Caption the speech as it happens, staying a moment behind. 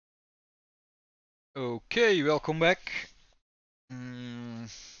Okay, welcome back.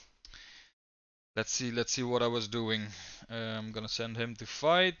 Mm, let's see what I was doing. I'm gonna send him to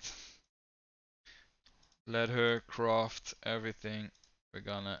fight. Let her craft everything. We're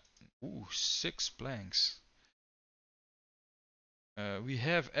gonna. Ooh, 6 planks. We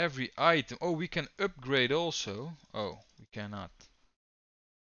have every item. Oh, we can upgrade also. Oh, we cannot.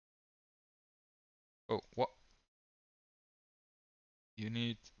 Oh, what? You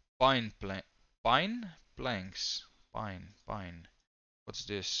need pine planks. Pine. What's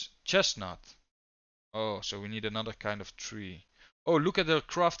this? Chestnut. Oh, so we need another kind of tree. Oh, look at the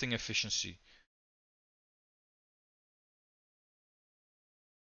crafting efficiency.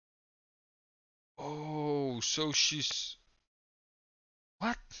 Oh, so she's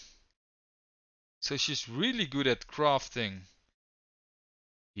what? So she's really good at crafting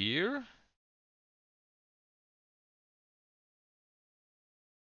here?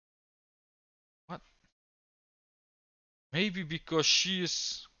 What? Maybe because she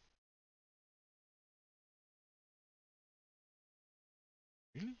is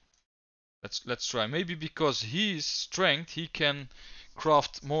really? Let's try. Maybe because his strength, he can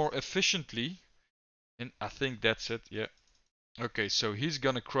craft more efficiently. And I think that's it. Yeah. Okay, so he's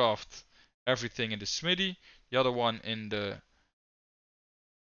gonna craft everything in the smithy. The other one in the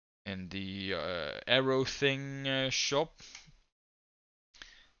arrow thing shop.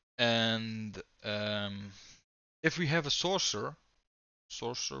 And if we have a sorcerer,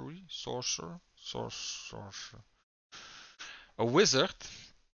 a wizard,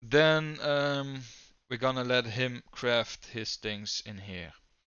 then we're gonna let him craft his things in here.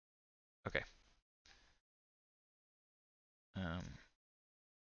 Okay. Um,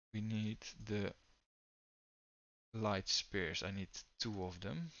 we need the light spears. I need 2 of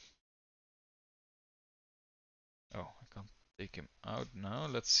them. Oh, I can't take him out now.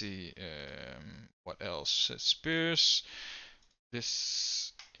 Let's see. What else? Spears.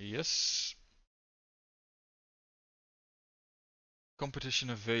 This. Yes. Competition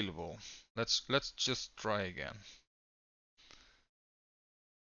available. Let's just try again.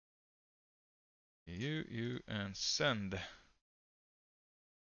 You and send.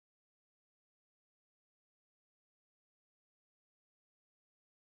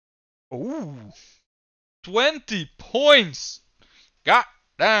 Oh, 20 points. God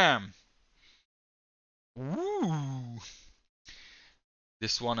damn. Woo.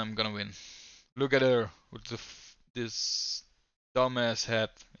 This one I'm gonna win. Look at her with this dumbass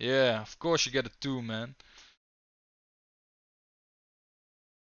hat. Yeah, of course you get a 2, man.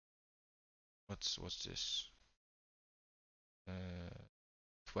 What's this? Uh,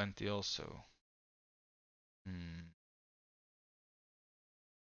 20 also. Hmm.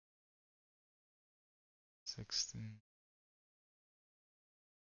 16.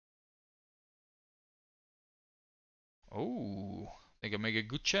 Oh, I think I make a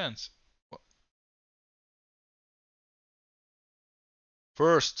good chance.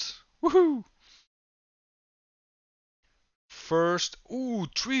 First. Woohoo! First. Ooh,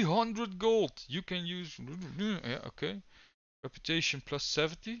 300 gold. You can use. Yeah, okay. Reputation plus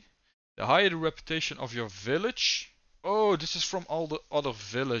 70. The higher the reputation of your village. Oh, this is from all the other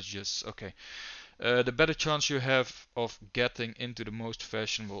villages. Okay. The better chance you have of getting into the most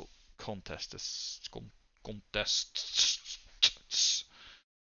fashionable contests. Contests.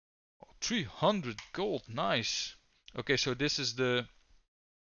 Oh, 300 gold. Nice. Okay, so this is the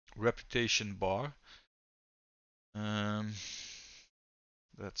reputation bar. Um,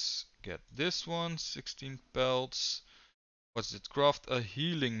 let's get this one. 16 pelts. What's it? Craft a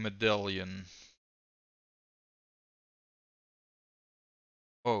healing medallion.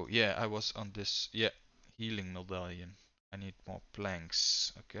 Oh, yeah, I was on this. Yeah, healing medallion. I need more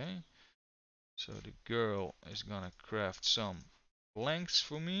planks. Okay. So the girl is gonna craft some planks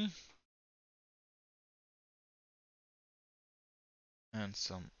for me. And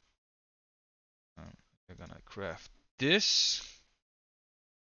some. We're gonna craft this.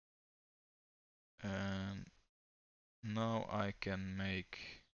 And now I can make.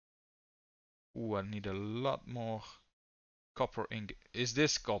 Ooh, I need a lot more copper ink. Is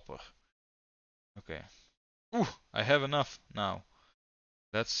this copper? Okay. Ooh, I have enough now.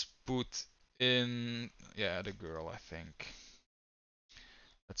 Let's put in, yeah, the girl, I think.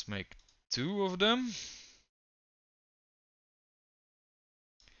 Let's make 2 of them.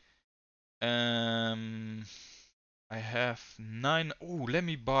 Um, I have 9. Oh, let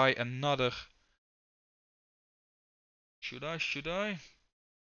me buy another. Should I?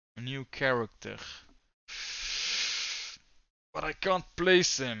 A new character. But I can't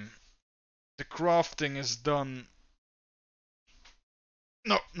place him. The crafting is done.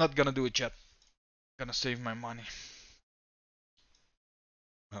 No, not gonna do it yet. Gonna save my money.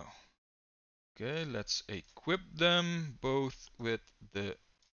 Oh. Okay, let's equip them both with the...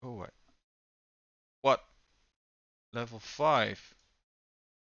 Oh, wait. What? Level 5.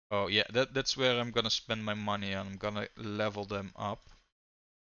 Oh, yeah, that's where I'm gonna spend my money on. I'm gonna level them up.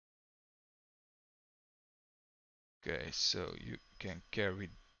 Okay, so you can carry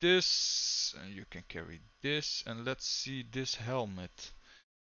this, and you can carry this, and let's see this helmet.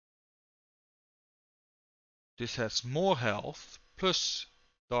 This has more health, plus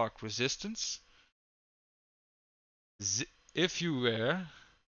dark resistance. If you wear,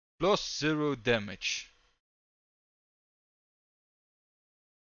 plus 0 damage.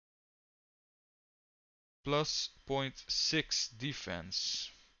 Plus 0.6 defense.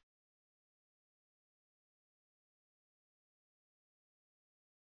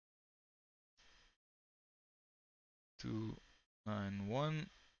 Two, 9, 1.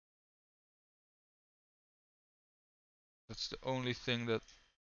 That's the only thing that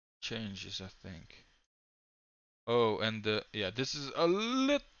changes, I think. Oh, and yeah, this is a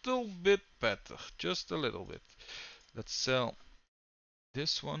little bit better. Just a little bit. Let's sell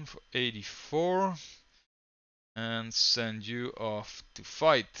this one for 84 and send you off to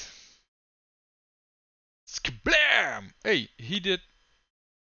fight. Skablam! Hey, he did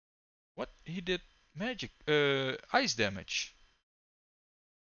what? He did magic ice damage.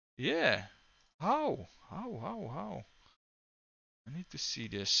 Yeah. How? How? I need to see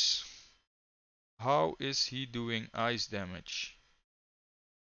this. How is he doing ice damage?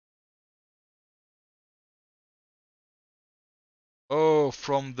 Oh,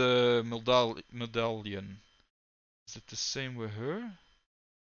 from the medallion. Is it the same with her?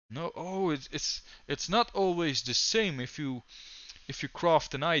 No. Oh, it's not always the same if you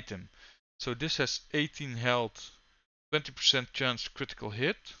craft an item. So this has 18 health, 20% chance critical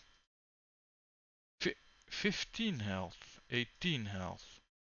hit, 15 health, 18 health,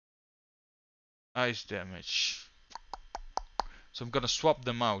 ice damage. So I'm gonna swap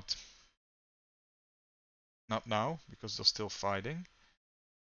them out. Not now, because they're still fighting.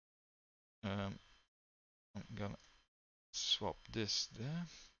 I'm gonna swap this there.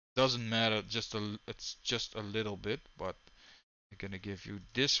 Doesn't matter, it's just a little bit, but I'm gonna give you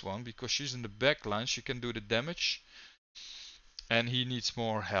this one because she's in the back line. She can do the damage, and he needs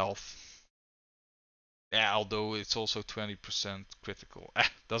more health. Yeah, although it's also 20% critical.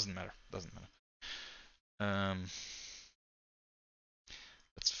 Doesn't matter. Doesn't matter.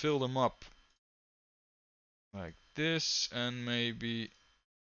 Let's fill them up like this, and maybe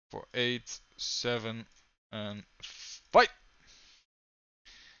for 8, 7, and fight.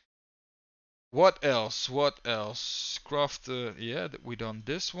 What else? What else? Craft. Yeah, we done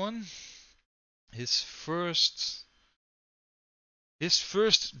this one. His first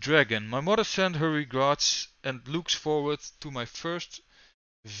dragon. My mother sent her regards and looks forward to my first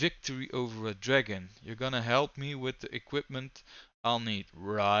victory over a dragon. You're gonna help me with the equipment I'll need,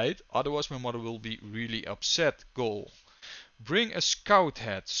 right? Otherwise my mother will be really upset. Goal. Bring a scout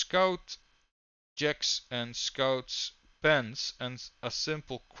hat, scout jacks and scout's pants and a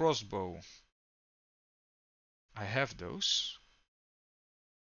simple crossbow. I have those.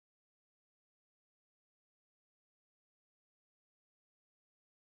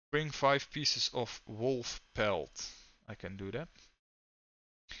 Bring 5 pieces of wolf pelt. I can do that.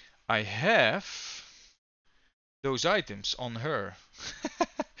 I have those items on her.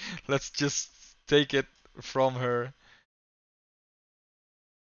 Let's just take it from her.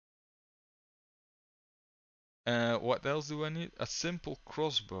 What else do I need? A simple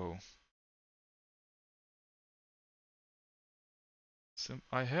crossbow.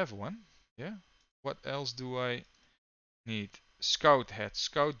 I have one. Yeah. What else do I need? Scout hat,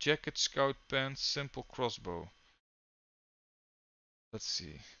 scout jacket, scout pants, simple crossbow. Let's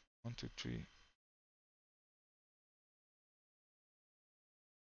see. 1, 2, 3.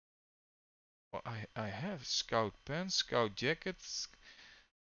 Well, I have scout pants, scout jackets,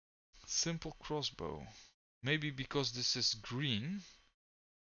 simple crossbow. Maybe because this is green.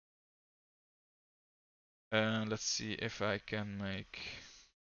 Let's see if I can make.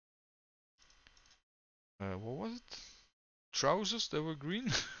 What was it? Trousers that were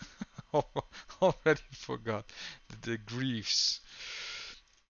green? Already forgot. The greaves.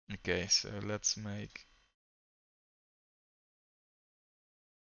 Okay, so let's make.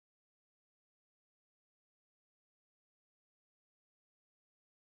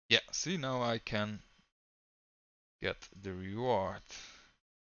 Yeah, see, now I can get the reward.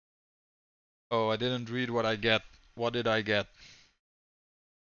 Oh, I didn't read what I get. What did I get?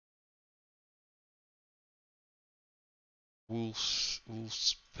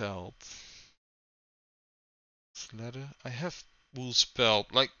 Wolf's pelt. leather. I have wool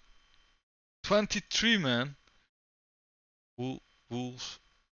spelled like 23, man. Wool's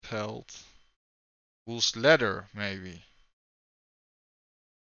pelt. Wool's leather, maybe.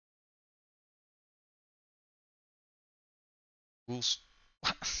 Wool's.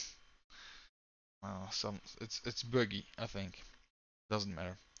 It's buggy, I think. Doesn't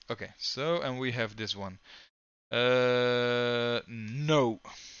matter. Okay, so and we have this one. No.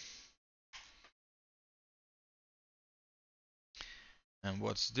 And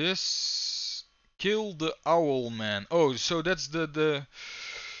what's this? Kill the owl man. Oh, so that's the.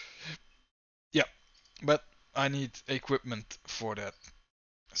 Yeah, but I need equipment for that.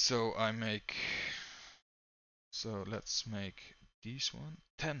 So I make. So let's make these one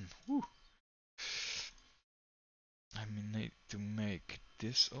 10. Woo. I need to make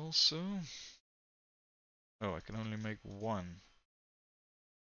this also. Oh, I can only make one.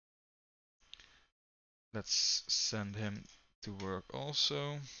 Let's send him to work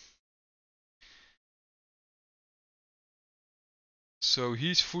also. So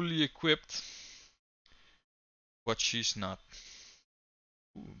he's fully equipped, but she's not.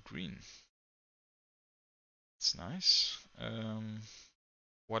 Ooh, green. It's nice.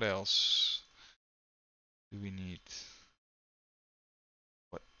 What else do we need?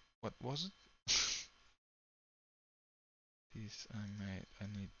 What was it? These I made.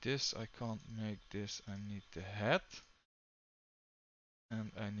 I need this. I can't make this. I need the hat.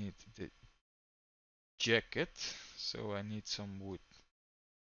 And I need the jacket. So I need some wood.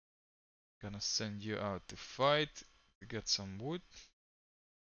 Gonna send you out to fight to get some wood.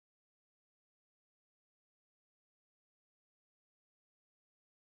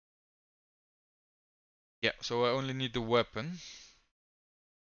 Yeah, so I only need the weapon.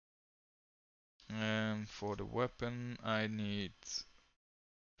 And for the weapon I need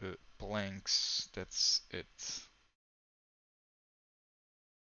the planks. That's it.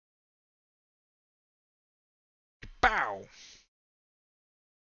 Pow!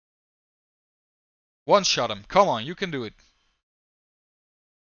 One shot him. Come on, you can do it.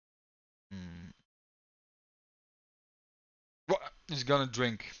 Hmm. He's gonna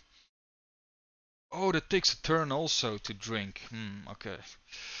drink. Oh, that takes a turn also to drink. Okay.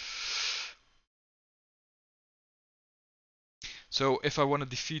 So if I want to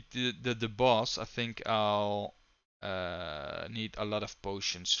defeat the boss, I think I'll need a lot of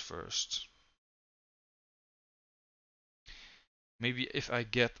potions first. Maybe if I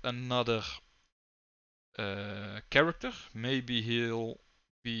get another character, maybe he'll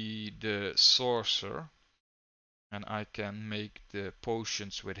be the sorcerer and I can make the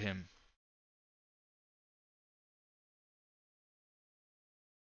potions with him.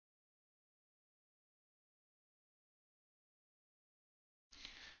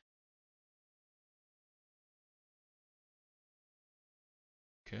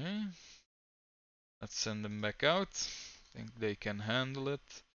 Okay. Let's send them back out. I think they can handle it.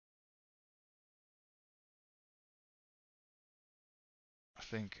 I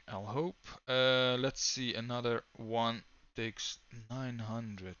think I'll hope. Let's see, another one takes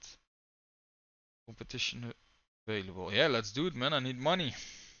 900. Competition available. Yeah, let's do it, man. I need money.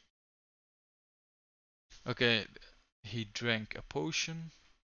 Okay, he drank a potion.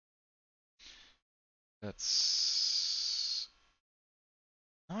 That's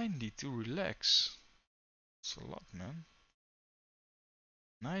 90 to relax. That's a lot, man.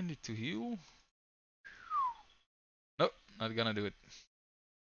 90 to heal? Nope, not gonna do it.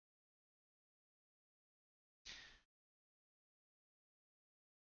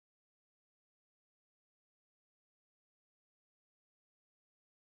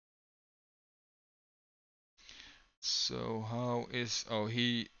 So how is... Oh,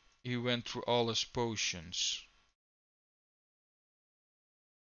 he went through all his potions.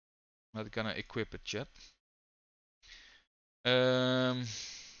 Not gonna equip it yet.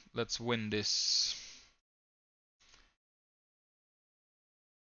 Let's win this.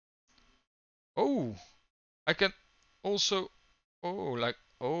 Oh, I can also... Oh, like...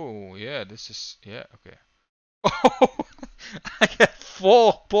 Oh, yeah, this is... Yeah, okay. Oh, I get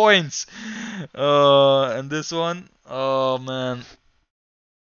 4 points. And this one, oh man,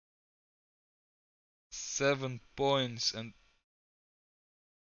 7 points. And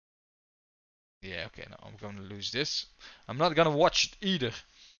yeah, okay, now I'm gonna lose this. I'm not gonna watch it either.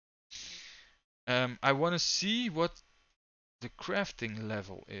 I wanna see what the crafting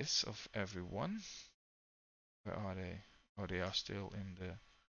level is of everyone. Where are they? Oh, they are still in the...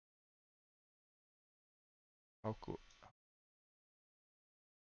 How cool.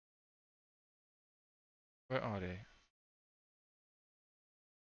 Where are they?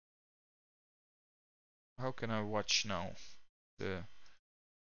 how can I watch now? The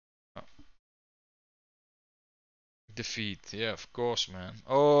uh, defeat. Yeah, of course, man.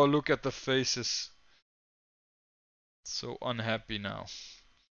 Oh, look at the faces. So unhappy now.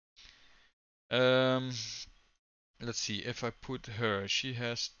 Um, let's see. If I put her, she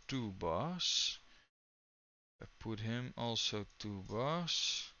has 2 bars. I put him also 2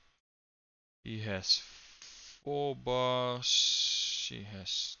 bars. He has 4 bars. She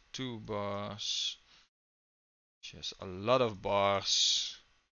has 2 bars. She has a lot of bars.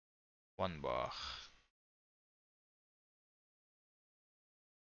 1 bar.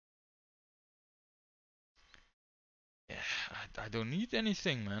 Yeah, I don't need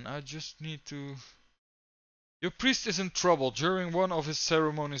anything, man. I just need to. Your priest is in trouble. During one of his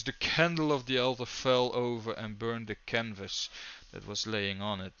ceremonies, the candle of the altar fell over and burned the canvas that was laying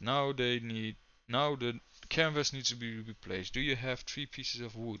on it. Now the canvas needs to be replaced. Do you have 3 pieces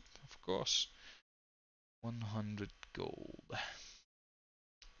of wood? Of course. 100 gold.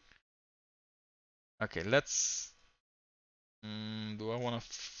 Okay, let's. Do I want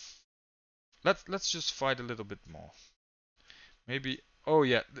to? Let's just fight a little bit more. Maybe. Oh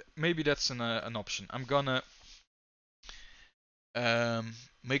yeah, maybe that's an option. I'm gonna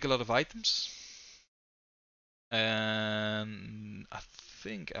make a lot of items, and I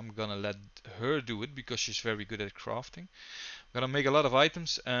think I'm gonna let her do it because she's very good at crafting. I'm gonna make a lot of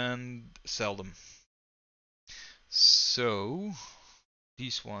items and sell them. So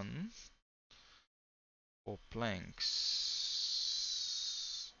this one for planks.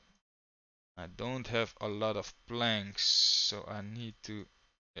 I don't have a lot of planks, so I need to.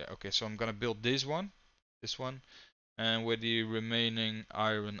 Yeah, okay, so I'm gonna build this one, and with the remaining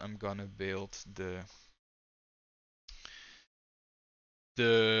iron, I'm gonna build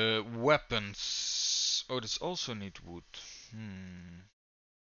the weapons. Oh, this also needs wood.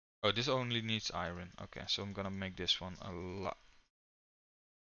 Oh, this only needs iron. Okay, so I'm gonna make this one a lot.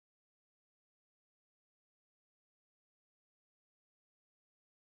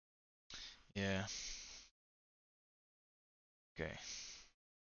 Yeah. Okay.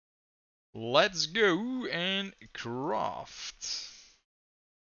 Let's go and craft.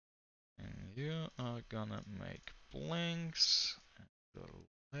 And you are gonna make planks and the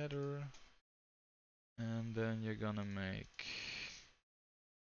ladder. And then you're gonna make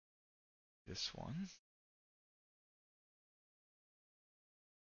this one.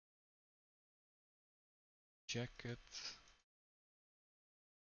 Jacket.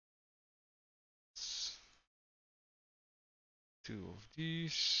 2 of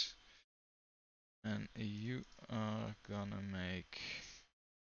these. And you are gonna make.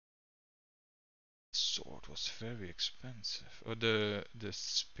 Sword was very expensive. Or the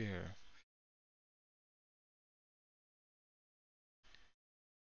spear.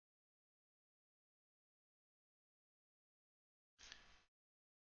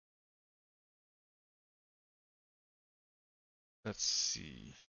 Let's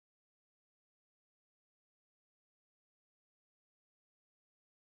see.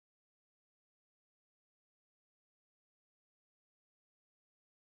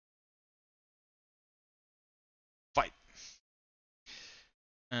 Fight.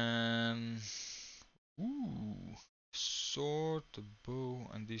 And ooh, sword, the bow,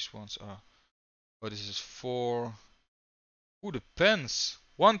 and these ones are. Oh, this is 4. Ooh, the pens.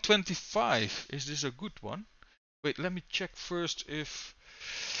 125. Is this a good one? Wait, let me check first if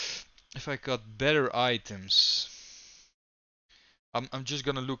I got better items. I'm just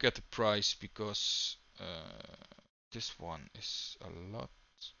gonna look at the price because this one is a lot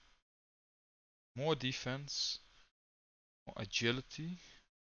more defense, more agility,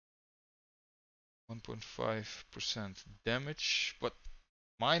 1.5% damage, but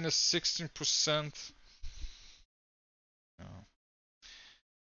minus 16%. No,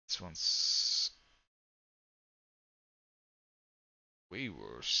 this one's way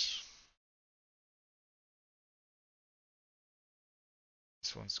worse.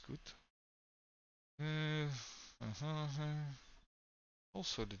 This one's good.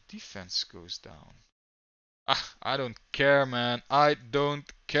 Also, the defense goes down. Ah, I don't care, man. I don't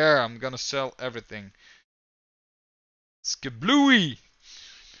care. I'm gonna sell everything. Skablooey!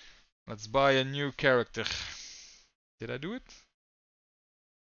 Let's buy a new character. Did I do it?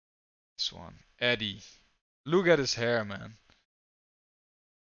 This one. Eddie. Look at his hair, man.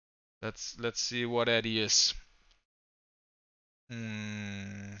 Let's see what Eddie is.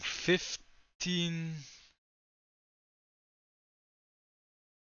 15.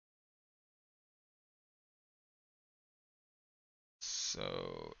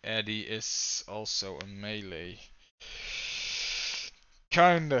 So Eddie is also a melee.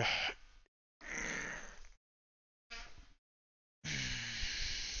 Kinda.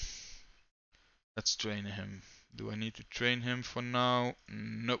 Let's train him. Do I need to train him for now?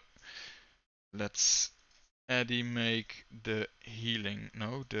 Nope. Let's Eddie make the healing,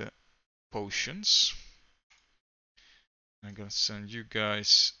 no, the potions. I'm gonna send you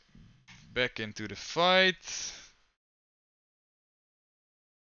guys back into the fight.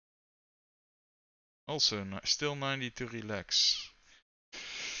 Also, still 90 to relax.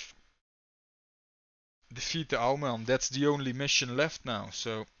 Defeat the Owlman. That's the only mission left now,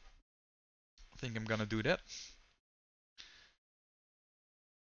 so I think I'm gonna do that.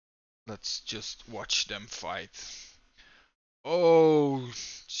 Let's just watch them fight. Oh,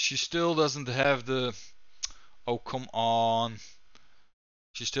 she still doesn't have the... Oh, come on.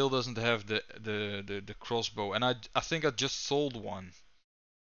 She still doesn't have the crossbow, and I think I just sold one.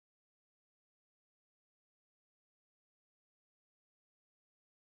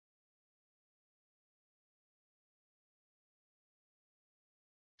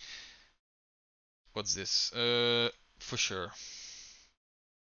 What's this? For sure.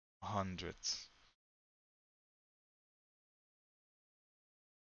 100.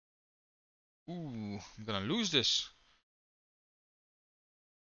 Ooh, I'm gonna lose this.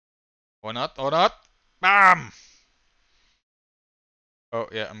 Or not, or not. Bam! Oh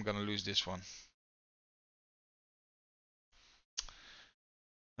yeah, I'm gonna lose this one.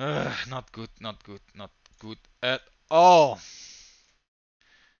 Not good, not good, not good at all.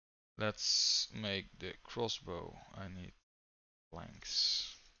 Let's make the crossbow. I need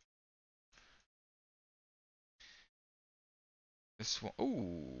planks. This one.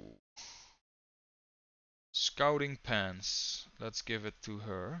 Ooh. Scouting pants. Let's give it to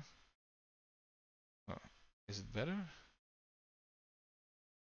her. Oh, is it better?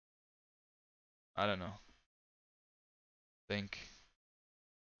 I don't know. Think.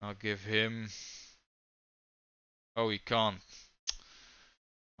 I'll give him. Oh, he can't.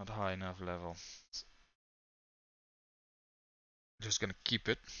 Not high enough level. Just gonna keep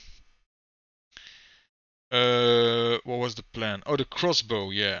it. What was the plan? Oh, the crossbow.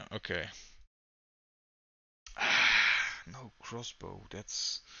 Yeah, okay. No crossbow.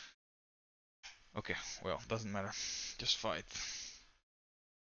 That's okay. Well, doesn't matter. Just fight.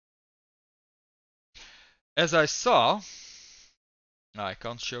 As I saw, I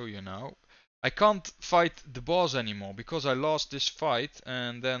can't show you now. I can't fight the boss anymore because I lost this fight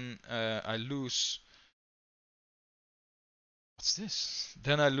and then I lose. What's this?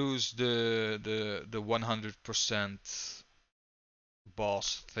 Then I lose the 100%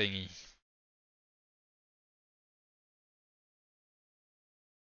 boss thingy.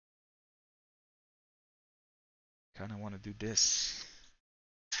 Kinda wanna do this.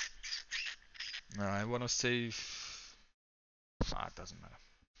 No, I wanna save. Ah, it doesn't matter.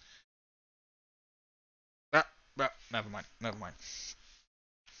 Never mind. Never mind.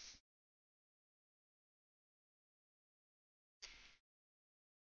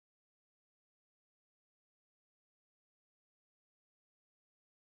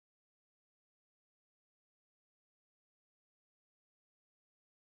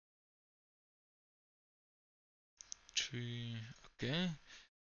 Three. Okay.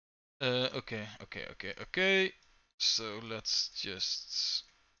 Okay. So let's just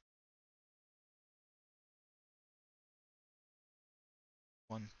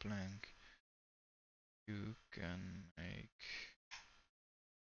one plank. You can make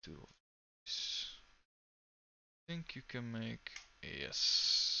two of these. Think you can make,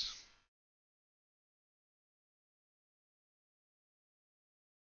 yes.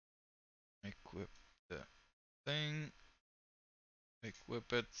 Equip the thing.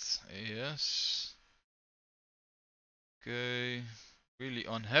 Equip it, yes. Okay. Really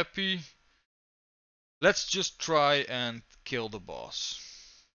unhappy. Let's just try and kill the boss.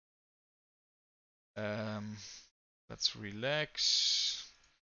 Let's relax.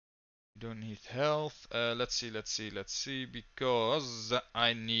 You don't need health. Let's see, because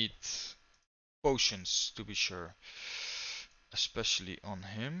I need potions to be sure. Especially on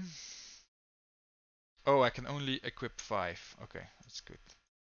him. Oh, I can only equip 5. Okay, that's good.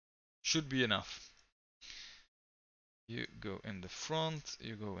 Should be enough. You go in the front,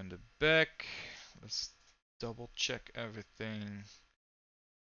 you go in the back. Let's double check everything.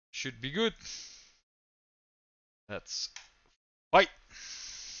 Should be good. Let's fight!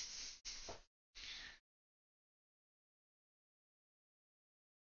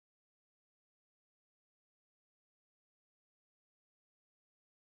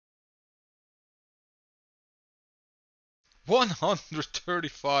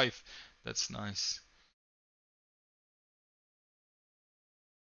 135. That's nice.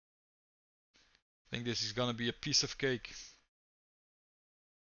 I think this is gonna be a piece of cake.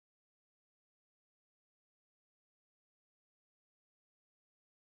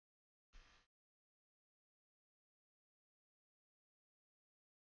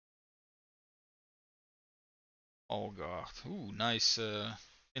 Algard. Ooh, nice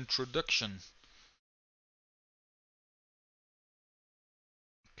introduction.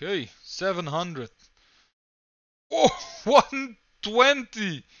 Okay, 700. Oh,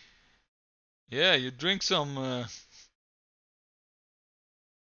 120. Yeah, you drink some.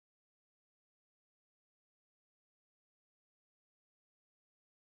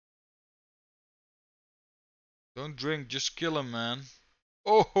 Don't drink, just kill him, man.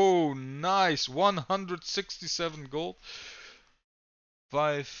 Oh, nice. 167 gold.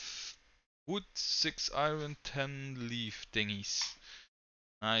 5 wood, 6 iron, 10 leaf thingies.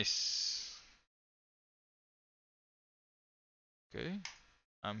 Nice. Okay,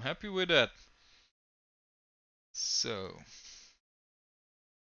 I'm happy with that. So,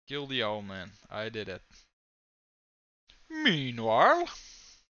 kill the owl man. I did it. Meanwhile,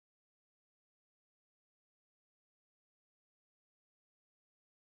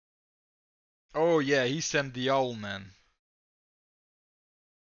 oh yeah, he sent the owl man.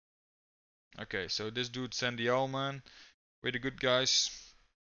 Okay, so this dude sent the owl man. We're the good guys,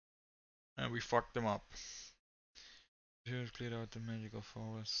 and we fucked them up. Just cleared out the magical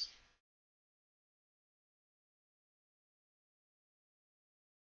forest.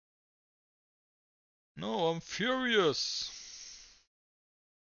 No, I'm furious.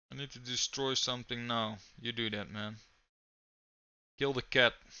 I need to destroy something now. You do that, man. Kill the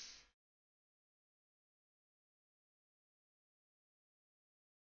cat.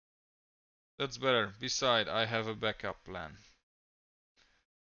 That's better. Beside, I have a backup plan.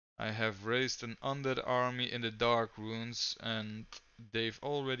 I have raised an undead army in the Dark Ruins, and they've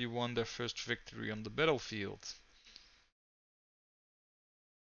already won their first victory on the battlefield.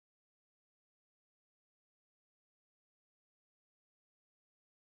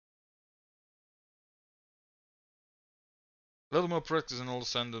 A little more practice and I'll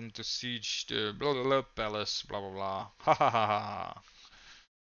send them to siege the blah blah blah palace, blah blah blah. Ha ha ha ha.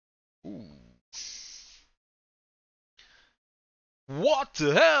 Ooh. What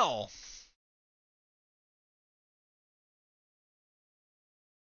the hell?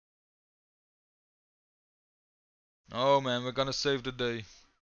 Oh man, we're gonna save the day.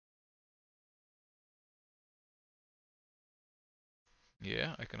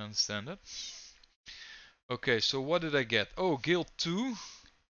 Yeah, I can understand that. Okay, so what did I get? Oh, Guild 2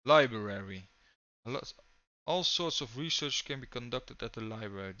 Library. All sorts of research can be conducted at the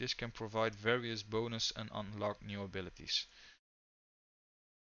library. This can provide various bonus and unlock new abilities.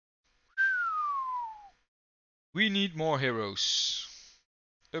 We need more heroes.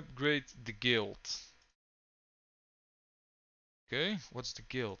 Upgrade the guild. Okay, what's the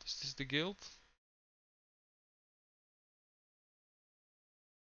guild? Is this the guild?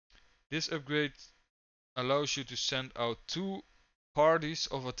 This upgrade allows you to send out 2 parties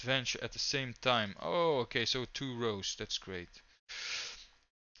of adventure at the same time. Oh, okay, so 2 rows. That's great.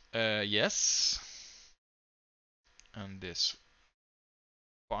 Yes. And this.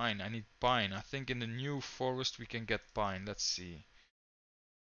 Pine. I need pine. I think in the new forest we can get pine. Let's see.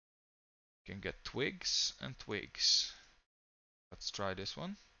 We can get twigs and twigs. Let's try this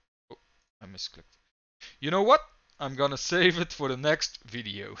one. Oh, I misclicked. You know what? I'm gonna save it for the next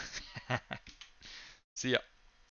video. See ya.